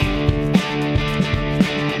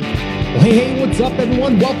Well, hey, what's up,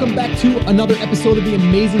 everyone? Welcome back to another episode of the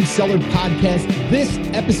Amazing Seller Podcast. This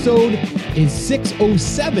episode is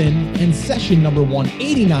 607 and session number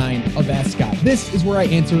 189 of Ask Scott. This is where I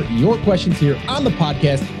answer your questions here on the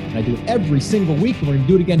podcast, and I do it every single week, and we're going to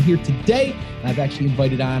do it again here today. And I've actually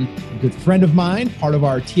invited on a good friend of mine, part of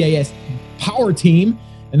our TAS power team,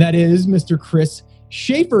 and that is Mr. Chris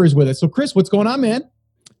Schaefer is with us. So, Chris, what's going on, man?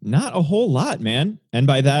 Not a whole lot, man. And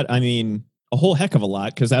by that, I mean a whole heck of a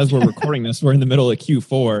lot, because as we're recording this, we're in the middle of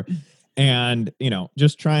Q4, and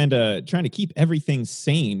just trying to keep everything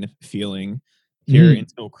sane feeling here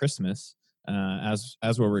until Christmas. As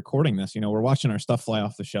we're recording this, we're watching our stuff fly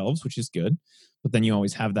off the shelves, which is good, but then you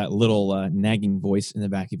always have that little nagging voice in the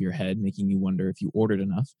back of your head making you wonder if you ordered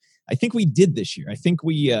enough. I think we did this year. I think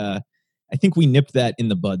we nipped that in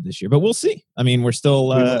the bud this year, but we'll see. I mean, we still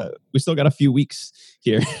got a few weeks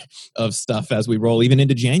here of stuff as we roll even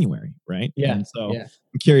into January, right? Yeah. And so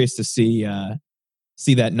I'm curious to see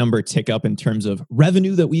that number tick up in terms of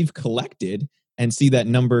revenue that we've collected, and see that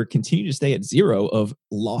number continue to stay at zero of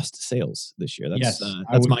lost sales this year.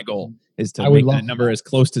 That's my goal, is to make that number as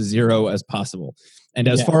close to zero as possible, and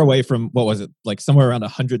as far away from, what was it, like somewhere around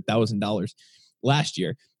 $100,000 last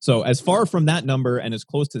year. So as far from that number and as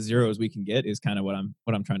close to zero as we can get is kind of what I'm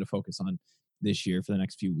trying to focus on this year for the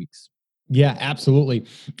next few weeks. Yeah, absolutely.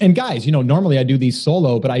 And guys, normally I do these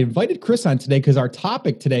solo, but I invited Chris on today because our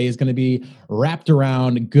topic today is going to be wrapped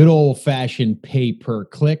around good old fashioned pay per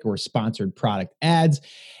click or sponsored product ads.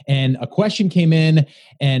 And a question came in,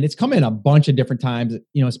 and it's come in a bunch of different times,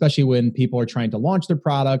 especially when people are trying to launch their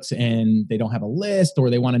products and they don't have a list, or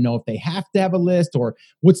they want to know if they have to have a list, or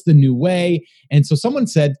what's the new way. And so someone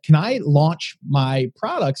said, can I launch my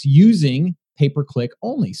products using pay-per-click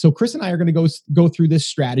only? So Chris and I are going to go through this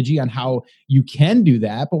strategy on how you can do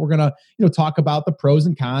that, but we're going to talk about the pros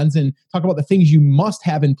and cons, and talk about the things you must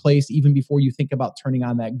have in place even before you think about turning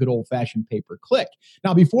on that good old-fashioned pay-per-click.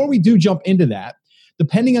 Now, before we do jump into that,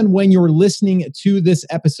 depending on when you're listening to this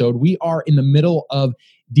episode, we are in the middle of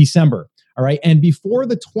December. All right. And before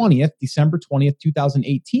the 20th, December 20th,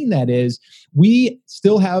 2018, that is, we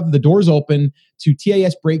still have the doors open to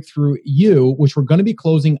TAS Breakthrough U, which we're going to be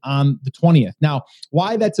closing on the 20th. Now,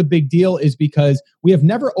 why that's a big deal is because we have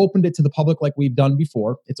never opened it to the public like we've done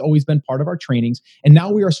before. It's always been part of our trainings. And now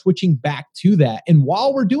we are switching back to that. And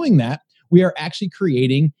while we're doing that, we are actually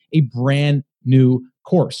creating a brand new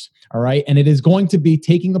course. All right. And it is going to be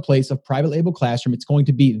taking the place of Private Label Classroom. It's going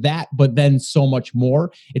to be that, but then so much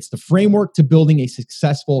more. It's the framework to building a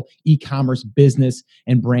successful e-commerce business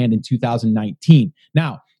and brand in 2019.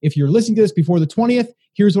 Now, if you're listening to this before the 20th,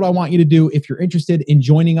 here's what I want you to do if you're interested in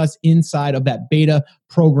joining us inside of that beta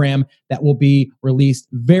program that will be released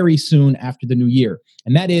very soon after the new year.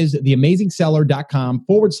 And that is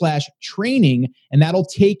theamazingseller.com/training. And that'll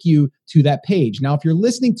take you to that page. Now, if you're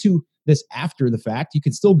listening to this after the fact, you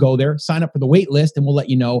can still go there, sign up for the wait list, and we'll let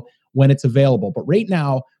you know when it's available. But right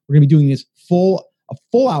now, we're going to be doing this full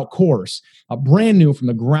out course, brand new from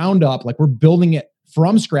the ground up, like we're building it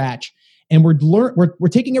from scratch. And we're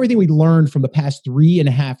taking everything we learned from the past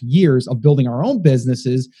 3.5 years of building our own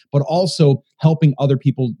businesses, but also helping other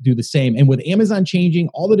people do the same. And with Amazon changing,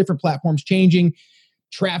 all the different platforms changing,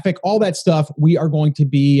 traffic, all that stuff, we are going to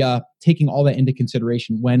be taking all that into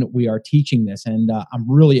consideration when we are teaching this. And I'm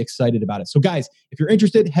really excited about it. So guys, if you're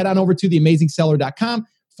interested, head on over to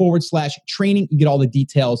theamazingseller.com/training and get all the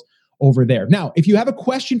details over there. Now, if you have a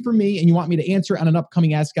question for me and you want me to answer on an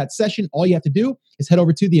upcoming Ask Scott session, all you have to do is head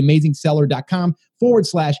over to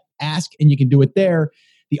theamazingseller.com/ask, and you can do it there.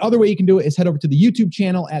 The other way you can do it is head over to the YouTube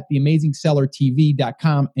channel at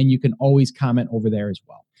theamazingsellertv.com, and you can always comment over there as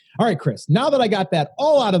well. All right, Chris, now that I got that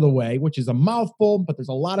all out of the way, which is a mouthful, but there's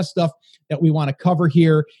a lot of stuff that we want to cover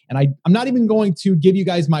here. And I'm not even going to give you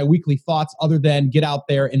guys my weekly thoughts other than get out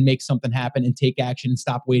there and make something happen and take action and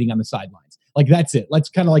stop waiting on the sidelines. Like, that's it. Let's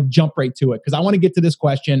kind of like jump right to it, because I want to get to this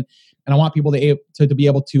question and I want people to be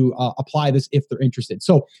able to apply this if they're interested.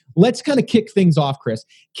 So let's kind of kick things off, Chris.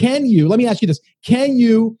 Let me ask you this. Can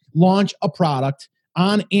you launch a product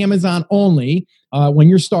on Amazon only when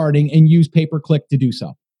you're starting and use pay-per-click to do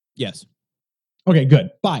so? Yes. Okay,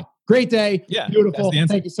 good. Bye. Great day. Yeah. Beautiful.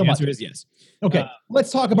 Thank you so much. The answer is yes. Okay.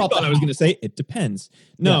 Let's talk about that. I was going to say it depends.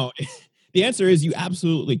 No, the answer is you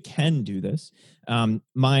absolutely can do this.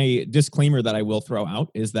 My disclaimer that I will throw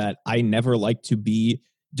out is that I never like to be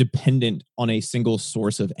dependent on a single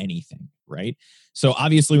source of anything, right? So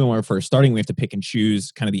obviously when we're first starting, we have to pick and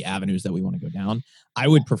choose kind of the avenues that we want to go down. I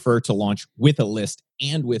would prefer to launch with a list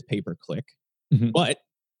and with pay-per-click, but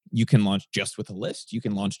you can launch just with a list. You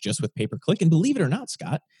can launch just with pay-per-click. And believe it or not,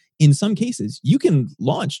 Scott, in some cases, you can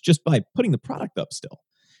launch just by putting the product up still.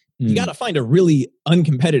 You got to find a really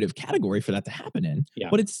uncompetitive category for that to happen in, Yeah.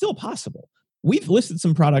 but it's still possible. We've listed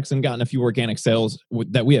some products and gotten a few organic sales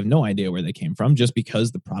that we have no idea where they came from just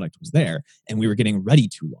because the product was there and we were getting ready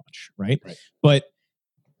to launch, right? But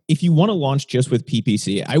if you want to launch just with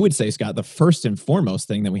PPC, I would say, Scott, the first and foremost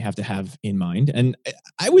thing that we have to have in mind, and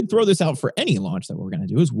I would throw this out for any launch that we're going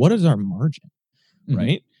to do, is what is our margin,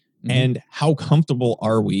 right? And how comfortable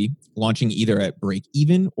are we launching either at break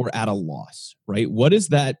even or at a loss, right? What is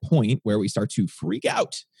that point where we start to freak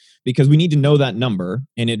out? Because we need to know that number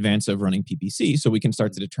in advance of running PPC so we can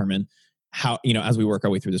start to determine how, as we work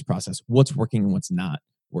our way through this process, what's working and what's not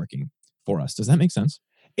working for us. Does that make sense?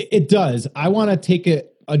 It does. I want to take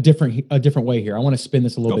it a different way here. I want to spin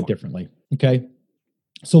this a little bit differently. Okay.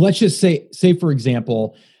 So let's just say for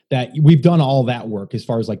example, that we've done all that work as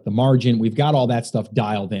far as like the margin, we've got all that stuff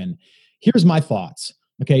dialed in. Here's my thoughts.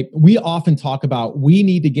 Okay. We often talk about, we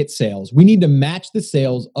need to get sales. We need to match the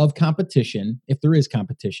sales of competition, if there is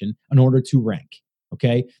competition, in order to rank.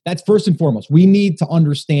 Okay. That's first and foremost. We need to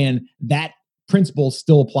understand that principle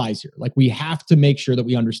still applies here. Like, we have to make sure that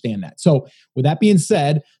we understand that. So with that being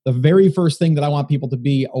said, the very first thing that I want people to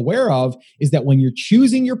be aware of is that when you're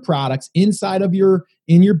choosing your products inside of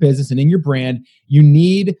in your business and in your brand, you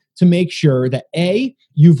need to make sure that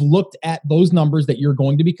you've looked at those numbers that you're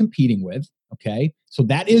going to be competing with. Okay. So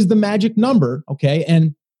that is the magic number. Okay.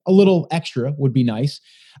 And a little extra would be nice.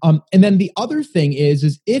 And then the other thing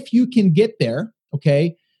is if you can get there,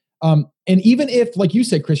 okay, and even if, like you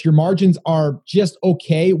said, Chris, your margins are just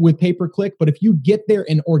okay with pay-per-click, but if you get there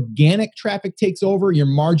and organic traffic takes over, your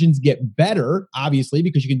margins get better, obviously,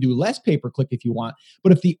 because you can do less pay-per-click if you want.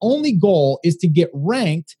 But if the only goal is to get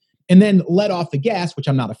ranked and then let off the gas, which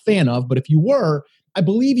I'm not a fan of, but if you were, I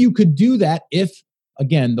believe you could do that if,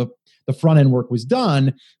 again, the front end work was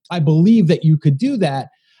done. I believe that you could do that.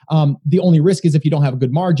 The only risk is if you don't have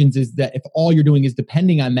good margins, is that if all you're doing is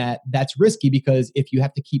depending on that, that's risky, because if you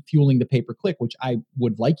have to keep fueling the pay-per-click, which I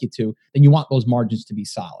would like you to, then you want those margins to be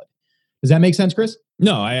solid. Does that make sense, Chris?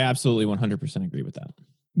 No, I absolutely 100% agree with that.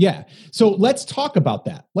 Yeah. So let's talk about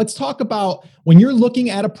that. Let's talk about when you're looking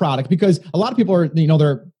at a product, because a lot of people are,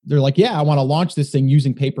 they're like, yeah, I want to launch this thing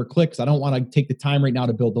using pay-per-clicks. I don't want to take the time right now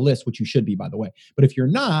to build the list, which you should be, by the way. But if you're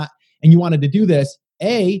not, and you wanted to do this,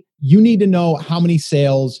 you need to know how many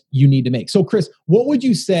sales you need to make. So Chris, what would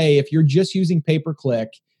you say if you're just using pay-per-click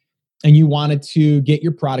and you wanted to get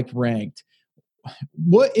your product ranked?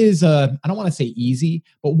 What is I don't want to say easy,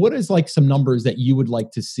 but what is like some numbers that you would like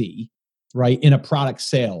to see, right, in a product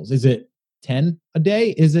sales? Is it 10 a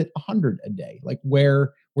day? Is it 100 a day? Like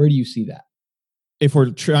where do you see that? If we're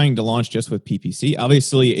trying to launch just with PPC,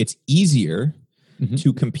 obviously it's easier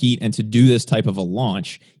to compete and to do this type of a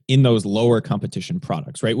launch in those lower competition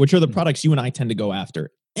products, right? Which are the products you and I tend to go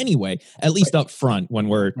after anyway, at least up front when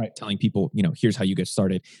we're telling people, here's how you get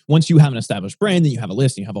started. Once you have an established brand and you have a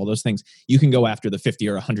list and you have all those things, you can go after the 50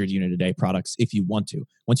 or 100 unit a day products if you want to,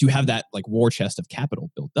 once you have that like war chest of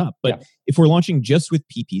capital built up. But if we're launching just with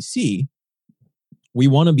PPC, we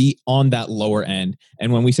want to be on that lower end.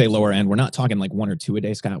 And when we say lower end, we're not talking like 1 or 2 a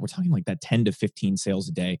day, Scott. We're talking like that 10 to 15 sales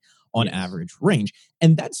a day on average range.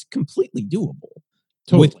 And that's completely doable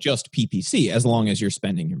with just PPC, as long as you're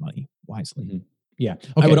spending your money wisely. Yeah.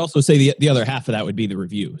 Okay. I would also say the other half of that would be the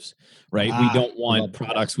reviews, right? We don't want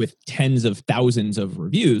products with tens of thousands of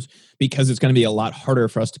reviews, because it's going to be a lot harder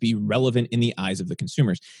for us to be relevant in the eyes of the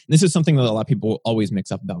consumers. And this is something that a lot of people always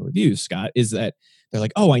mix up about reviews, Scott, is that they're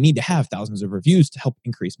like, oh, I need to have thousands of reviews to help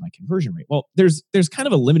increase my conversion rate. Well, there's kind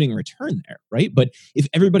of a limiting return there, right? But if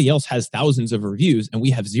everybody else has thousands of reviews and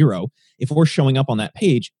we have 0, if we're showing up on that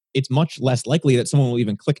page, it's much less likely that someone will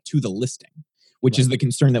even click to the listing, which is the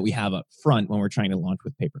concern that we have up front when we're trying to launch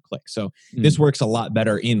with pay-per-click. So this works a lot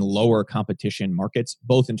better in lower competition markets,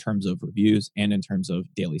 both in terms of reviews and in terms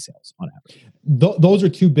of daily sales on average. Those are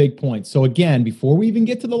 2 big points. So again, before we even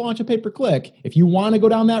get to the launch of pay-per-click, if you want to go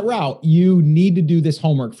down that route, you need to do this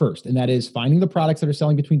homework first. And that is finding the products that are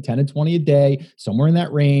selling between 10 and 20 a day, somewhere in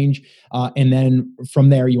that range. And then from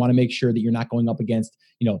there, you want to make sure that you're not going up against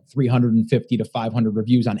 350 to 500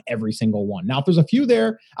 reviews on every single one. Now, if there's a few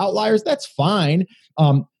outliers, that's fine.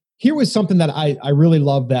 Here was something that I really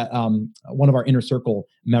love that one of our Inner Circle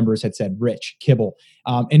members had said, Rich Kibble.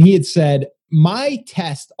 And he had said, my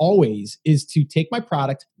test always is to take my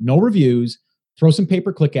product, no reviews, throw some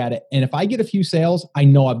pay-per-click at it. And if I get a few sales, I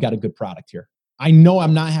know I've got a good product here. I know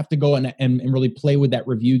I'm not have to go and really play with that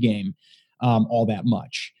review game all that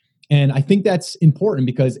much. And I think that's important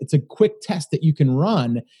because it's a quick test that you can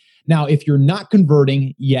run. Now, if you're not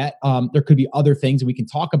converting yet, there could be other things, and we can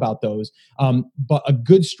talk about those. But a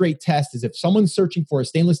good straight test is if someone's searching for a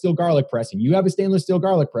stainless steel garlic press and you have a stainless steel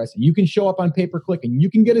garlic press and you can show up on pay-per-click and you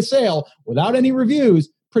can get a sale without any reviews,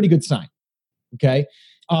 pretty good sign. Okay.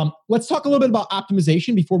 Let's talk a little bit about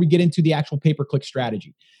optimization before we get into the actual pay-per-click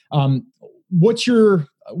strategy. What's your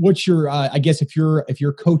I guess if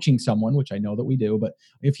you're coaching someone, which I know that we do, but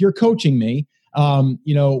if you're coaching me,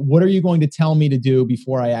 what are you going to tell me to do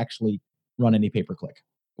before I actually run any pay-per-click?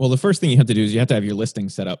 Well, the first thing you have to do is you have to have your listing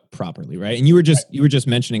set up properly, right? And you were just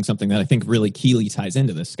mentioning something that I think really keyly ties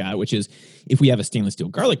into this, Scott, which is if we have a stainless steel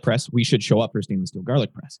garlic press, we should show up for a stainless steel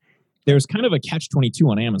garlic press. There's kind of a catch-22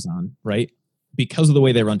 on Amazon, right? Because of the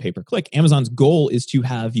way they run pay-per-click, Amazon's goal is to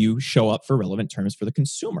have you show up for relevant terms for the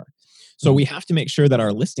consumer. So we have to make sure that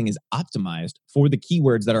our listing is optimized for the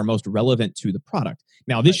keywords that are most relevant to the product.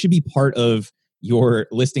 Now, this should be part of your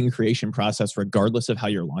listing creation process regardless of how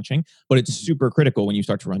you're launching, but it's super critical when you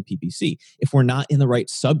start to run PPC. If we're not in the right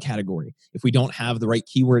subcategory, if we don't have the right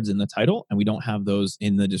keywords in the title and we don't have those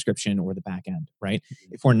in the description or the back end, right?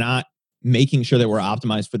 If we're not making sure that we're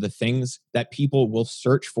optimized for the things that people will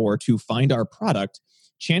search for to find our product,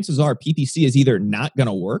 chances are PPC is either not going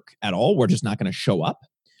to work at all, we're just not going to show up,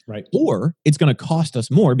 right? Or it's going to cost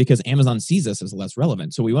us more because Amazon sees us as less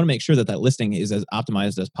relevant. So we want to make sure that that listing is as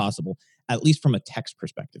optimized as possible, at least from a text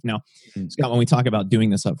perspective. Now, Scott, when we talk about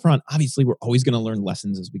doing this up front, obviously we're always going to learn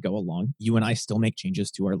lessons as we go along. You and I still make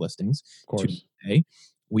changes to our listings. Of course. Today.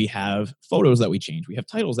 We have photos that we change. We have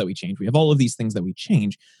titles that we change. We have all of these things that we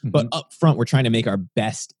change. But up front, we're trying to make our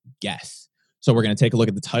best guess. So we're going to take a look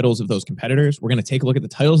at the titles of those competitors. We're going to take a look at the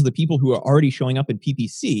titles of the people who are already showing up in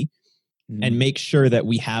PPC and make sure that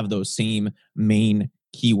we have those same main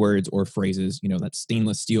keywords or phrases, that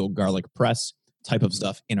stainless steel garlic press type of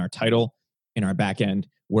stuff in our title, in our back end,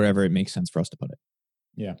 wherever it makes sense for us to put it.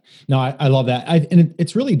 Yeah. No, I love that. And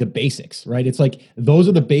it's really the basics, right? It's like, those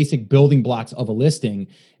are the basic building blocks of a listing,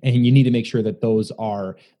 and you need to make sure that those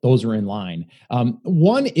are in line.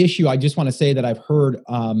 One issue I just want to say that I've heard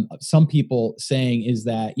some people saying is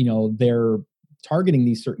that, they're targeting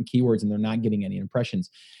these certain keywords and they're not getting any impressions.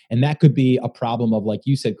 And that could be a problem of, like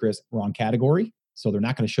you said, Chris, wrong category. So they're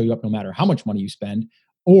not going to show you up no matter how much money you spend.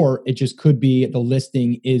 Or it just could be the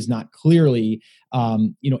listing is not clearly,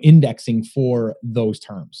 indexing for those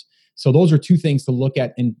terms. So those are two things to look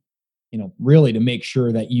at, and really to make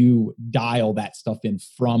sure that you dial that stuff in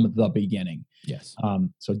from the beginning. Yes.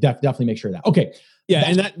 So definitely make sure of that. Okay. Yeah,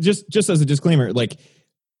 and that just as a disclaimer, like,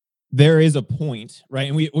 there is a point, right?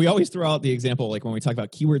 And we always throw out the example, like when we talk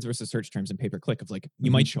about keywords versus search terms and pay-per-click, of like,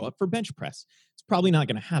 you might show up for bench press. It's probably not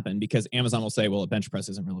going to happen because Amazon will say, well, a bench press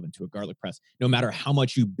isn't relevant to a garlic press, no matter how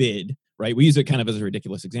much you bid, right? We use it kind of as a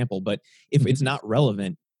ridiculous example, but if it's not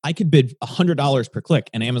relevant, I could bid $100 per click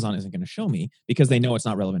and Amazon isn't going to show me because they know it's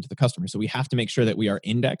not relevant to the customer. So we have to make sure that we are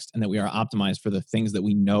indexed and that we are optimized for the things that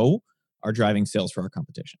we know are driving sales for our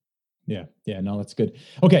competition. Yeah, no, that's good.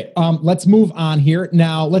 Okay, let's move on here.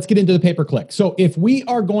 Now, let's get into the pay-per-click. So if we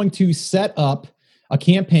are going to set up a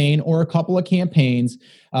campaign or a couple of campaigns,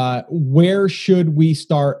 where should we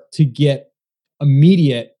start to get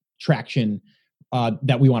immediate traction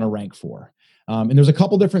that we want to rank for? And there's a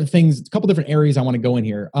couple different things, a couple different areas I want to go in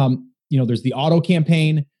here. There's the auto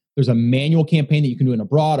campaign. There's a manual campaign that you can do in a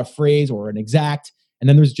broad, a phrase, or an exact. And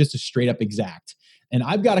then there's just a straight up exact. And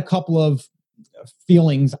I've got a couple of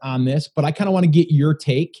feelings on this, but I kind of want to get your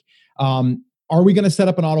take. Are we going to set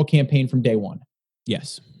up an auto campaign from day one?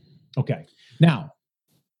 Yes. Okay. Now,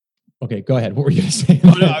 go ahead. What were you going to say?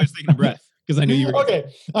 Oh, no, I was taking a breath because I knew you were.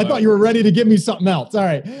 Okay. I thought you were ready to give me something else. All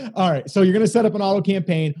right. So you're going to set up an auto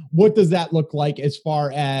campaign. What does that look like as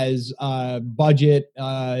far as budget?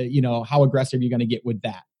 How aggressive you're going to get with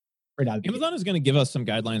that? Right out of Amazon is going to give us some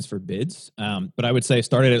guidelines for bids, but I would say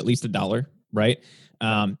start at least $1, right?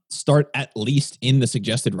 Start at least in the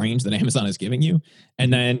suggested range that Amazon is giving you,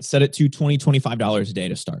 and then set it to $20, $25 a day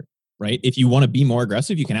to start, right? If you want to be more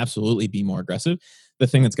aggressive, you can absolutely be more aggressive. The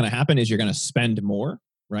thing that's going to happen is you're going to spend more,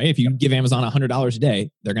 right? If you give Amazon $100 a day,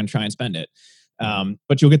 they're going to try and spend it.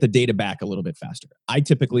 But you'll get the data back a little bit faster. I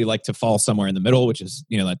typically like to fall somewhere in the middle, which is,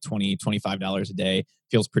 that $20, $25 a day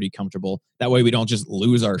feels pretty comfortable. That way we don't just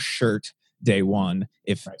lose our shirt day one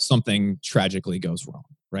if something tragically goes wrong,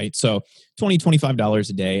 right? So $20, $25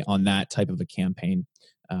 a day on that type of a campaign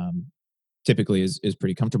typically is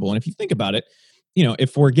pretty comfortable. And if you think about it,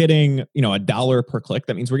 if we're getting, $1 per click,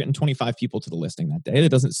 that means we're getting 25 people to the listing that day. That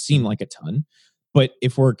doesn't seem like a ton. But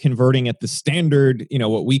if we're converting at the standard,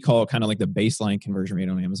 what we call kind of like the baseline conversion rate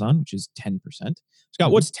on Amazon, which is 10%.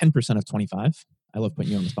 Scott, what's 10% of 25? I love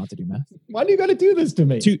putting you on the spot to do math. Why do you got to do this to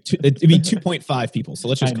me? It'd be 2.5 people. So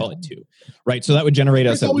let's just call it 2, right? So that would generate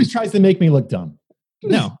us. Chris always tries to make me look dumb.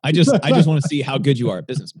 No, I just want to see how good you are at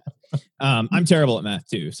business math. I'm terrible at math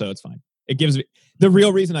too, so it's fine. It gives me the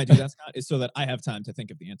real reason I do that, Scott, is so that I have time to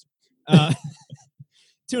think of the answer.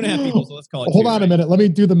 2.5 people, so let's call it. Hold on a minute. Let me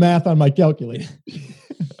do the math on my calculator.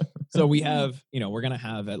 So we have, we're going to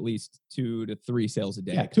have at least 2 to 3 sales a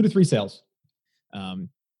day. Yeah, 2 to 3 sales.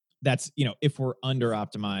 That's, if we're under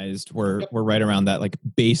optimized, we're right around that like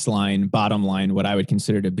baseline, bottom line, what I would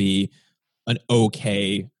consider to be an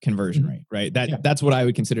okay conversion rate, right? That's what I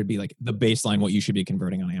would consider to be like the baseline, what you should be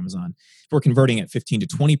converting on Amazon. If we're converting at 15 to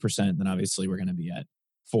 20%, then obviously we're going to be at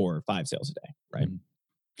 4 or 5 sales a day, right?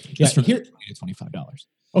 Just from $20 to $25.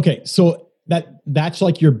 Okay, so that's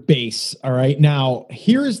like your base. All right. Now,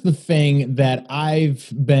 here's the thing that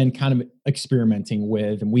I've been kind of experimenting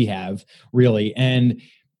with, and we have really, and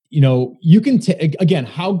you can again,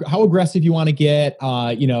 how aggressive you want to get.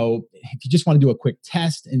 If you just want to do a quick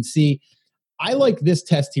test and see. I like this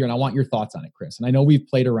test here, and I want your thoughts on it, Chris. And I know we've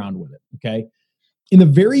played around with it. Okay. In the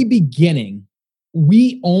very beginning,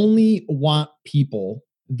 we only want people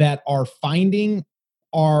that are finding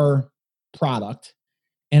our product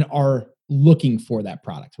and are looking for that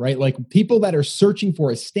product, right? Like people that are searching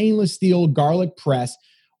for a stainless steel garlic press,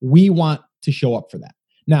 we want to show up for that.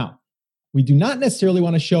 Now, we do not necessarily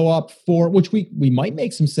want to show up for, which we might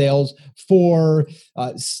make some sales for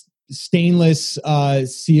stainless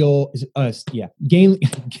steel.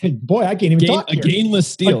 Boy, I can't even talk here. A gainless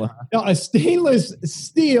steel. A stainless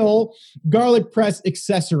steel garlic press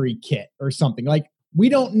accessory kit or something. Like we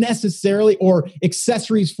don't necessarily, or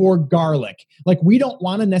accessories for garlic. Like we don't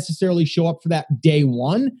want to necessarily show up for that day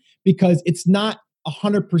one because it's not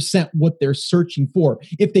 100% what they're searching for.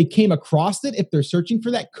 If they came across it, if they're searching for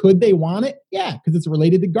that, could they want it? Yeah, because it's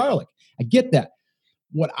related to garlic. I get that.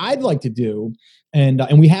 What I'd like to do, and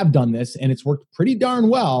we have done this, and it's worked pretty darn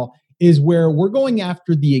well, is where we're going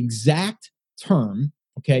after the exact term,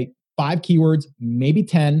 okay, 5 keywords, maybe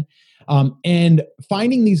 10, and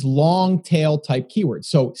finding these long tail type keywords.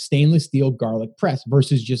 So stainless steel garlic press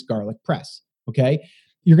versus just garlic press, okay?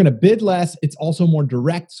 You're going to bid less. It's also more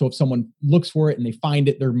direct. So if someone looks for it and they find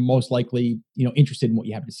it, they're most likely, interested in what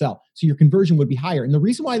you have to sell. So your conversion would be higher. And the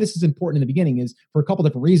reason why this is important in the beginning is for a couple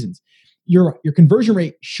different reasons. Your conversion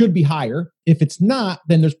rate should be higher. If it's not,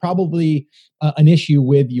 then there's probably an issue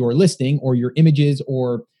with your listing or your images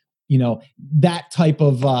or that type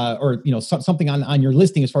of something on your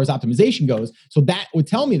listing as far as optimization goes. So that would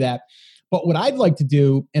tell me that. But what I'd like to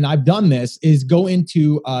do, and I've done this, is go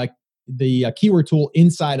into the keyword tool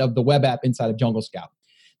inside of the web app inside of Jungle Scout.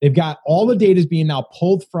 They've got all the data is being now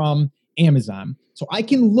pulled from Amazon. So I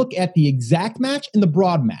can look at the exact match and the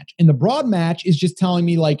broad match. And the broad match is just telling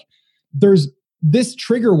me like there's this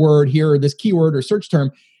trigger word here, or this keyword or search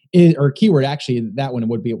term, or keyword, actually, that one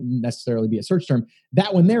would be necessarily be a search term.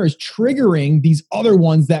 That one there is triggering these other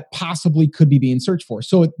ones that possibly could be being searched for.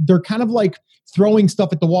 So they're kind of like throwing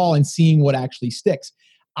stuff at the wall and seeing what actually sticks.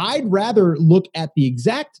 I'd rather look at the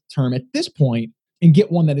exact term at this point and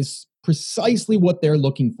get one that is precisely what they're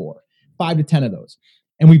looking for, 5 to 10 of those.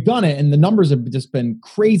 And we've done it, and the numbers have just been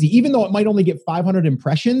crazy. Even though it might only get 500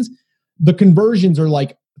 impressions, the conversions are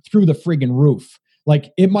like through the friggin' roof.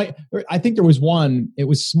 Like I think there was one, it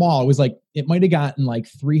was small. It was like, it might've gotten like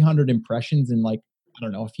 300 impressions in like, I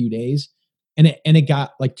don't know, a few days. And it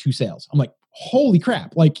got like 2 sales. I'm like, holy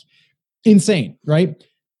crap, like insane, right?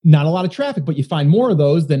 Not a lot of traffic, but you find more of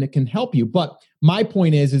those, then it can help you. But my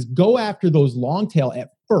point is go after those long tail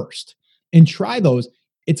at first and try those.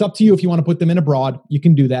 It's up to you if you want to put them in abroad. You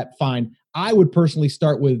can do that, fine. I would personally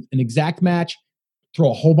start with an exact match, throw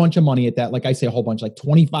a whole bunch of money at that. Like I say, a whole bunch, like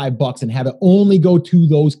 $25, and have it only go to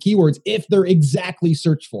those keywords if they're exactly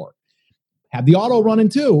searched for. Have the auto running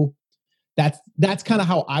too. That's kind of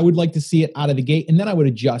how I would like to see it out of the gate. And then I would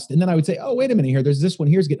adjust. And then I would say, oh, wait a minute here. There's this one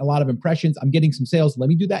here's getting a lot of impressions. I'm getting some sales. Let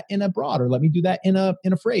me do that in a broad, or let me do that in a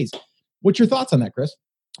phrase. What's your thoughts on that, Chris?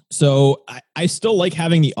 So I still like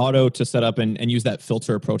having the auto to set up and use that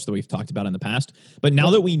filter approach that we've talked about in the past. But now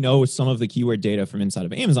that we know some of the keyword data from inside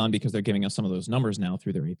of Amazon, because they're giving us some of those numbers now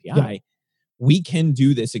through their API, we can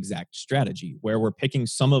do this exact strategy where we're picking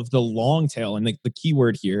some of the long tail, and the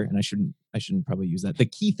keyword here, and I shouldn't probably use that. The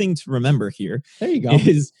key thing to remember here there you go.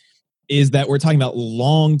 is that we're talking about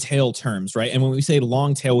long tail terms, right? And when we say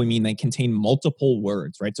long tail, we mean they contain multiple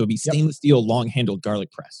words, right? So it'd be stainless steel, long handled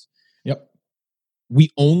garlic press. Yep.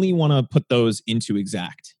 We only want to put those into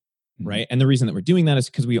exact, right? And the reason that we're doing that is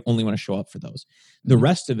because we only want to show up for those. The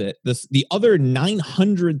rest of it, the other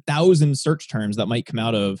 900,000 search terms that might come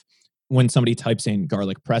out of when somebody types in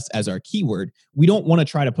garlic press as our keyword, we don't want to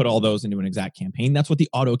try to put all those into an exact campaign. That's what the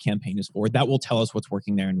auto campaign is for. That will tell us what's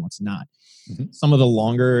working there and what's not. Some of the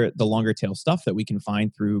longer tail stuff that we can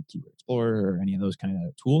find through Keyword Explorer or any of those kind of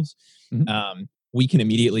tools, we can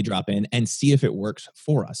immediately drop in and see if it works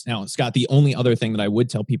for us. Now, Scott, the only other thing that I would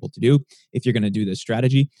tell people to do if you're going to do this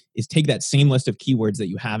strategy is take that same list of keywords that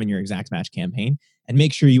you have in your exact match campaign and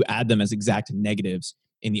make sure you add them as exact negatives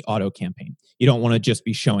in the auto campaign. You don't want to just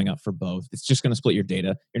be showing up for both. It's just going to split your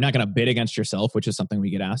data. You're not going to bid against yourself, which is something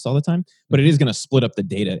we get asked all the time, but it is going to split up the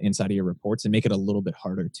data inside of your reports and make it a little bit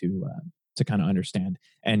harder to kind of understand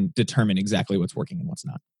and determine exactly what's working and what's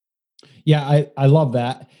not. Yeah, I love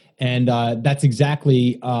that. And that's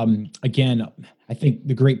exactly, again, I think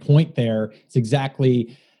the great point there is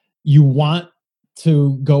exactly you want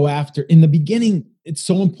to go after. In the beginning, it's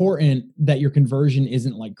so important that your conversion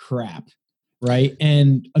isn't like crap, right?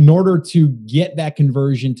 And in order to get that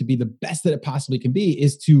conversion to be the best that it possibly can be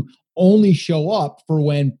is to only show up for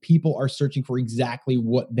when people are searching for exactly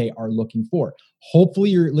what they are looking for.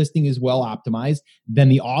 Hopefully your listing is well optimized. Then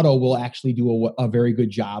the auto will actually do a very good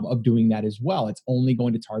job of doing that as well. It's only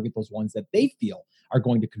going to target those ones that they feel are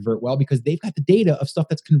going to convert well because they've got the data of stuff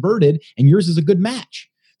that's converted and yours is a good match.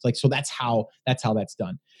 It's like, so that's how that's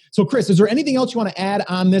done. So Chris, is there anything else you want to add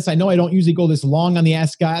on this? I know I don't usually go this long on the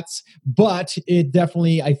Ask Scotts, but it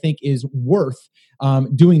definitely, I think, is worth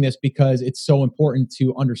doing this because it's so important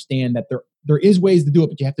to understand that there is ways to do it,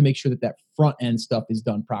 but you have to make sure that front end stuff is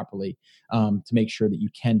done properly to make sure that you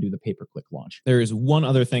can do the pay-per-click launch. There is one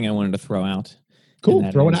other thing I wanted to throw out.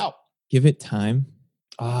 Cool, throw it out. Give it time.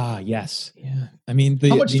 Ah, yes. Yeah. I mean,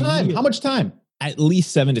 how much time? At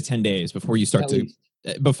least 7 to 10 days before you start to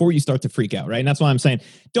freak out, right? And that's why I'm saying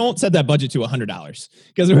don't set that budget to $100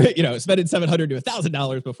 because we're spending $700 to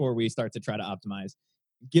 $1,000 before we start to try to optimize.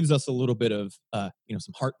 Gives us a little bit of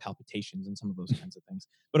some heart palpitations and some of those kinds of things.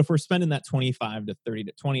 But if we're spending that $25 to $30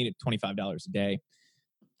 to $20 to $25 a day,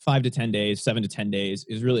 5 to 10 days, 7 to 10 days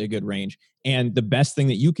is really a good range. And the best thing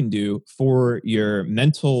that you can do for your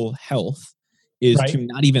mental health is to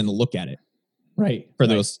not even look at it. Right. For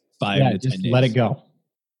those 5 to 10 just days. Let it go.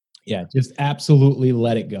 Yeah, just absolutely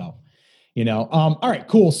let it go. All right,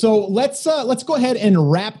 cool. So let's go ahead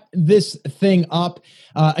and wrap this thing up.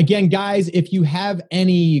 Again, guys, if you have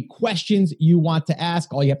any questions you want to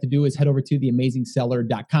ask, all you have to do is head over to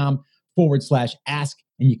theamazingseller.com/ask,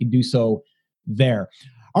 and you can do so there.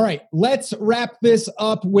 All right, let's wrap this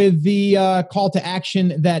up with the call to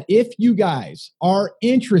action that if you guys are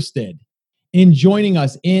interested in joining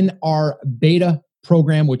us in our beta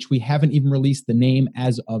program, which we haven't even released the name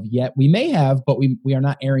as of yet. We may have, but we are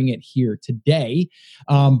not airing it here today.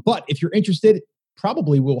 But if you're interested,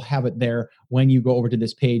 probably we'll have it there when you go over to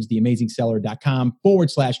this page,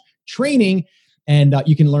 theamazingseller.com/training. And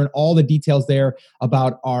you can learn all the details there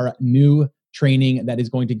about our new training that is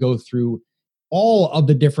going to go through all of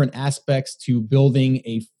the different aspects to building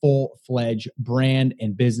a full-fledged brand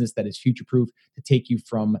and business that is future-proof to take you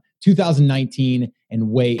from 2019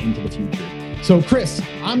 and way into the future. So, Chris,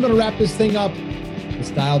 I'm going to wrap this thing up the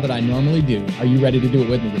style that I normally do. Are you ready to do it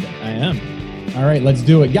with me today? I am. All right, let's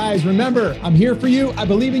do it. Guys, remember, I'm here for you, I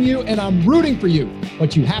believe in you, and I'm rooting for you.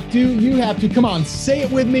 But you have to. Come on, say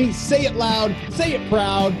it with me. Say it loud. Say it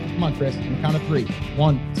proud. Come on, Chris. On the count of 3.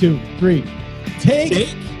 1, 2, 3.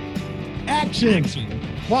 Take action.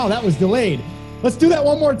 Wow, that was delayed. Let's do that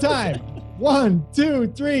one more time. 1,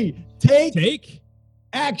 2, 3. Take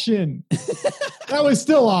action. That was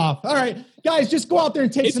still off. All right, guys, just go out there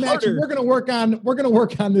and take some action. We're gonna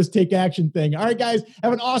work on this take action thing. All right, guys,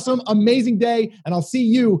 have an awesome, amazing day, and I'll see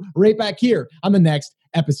you right back here on the next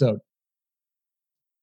episode.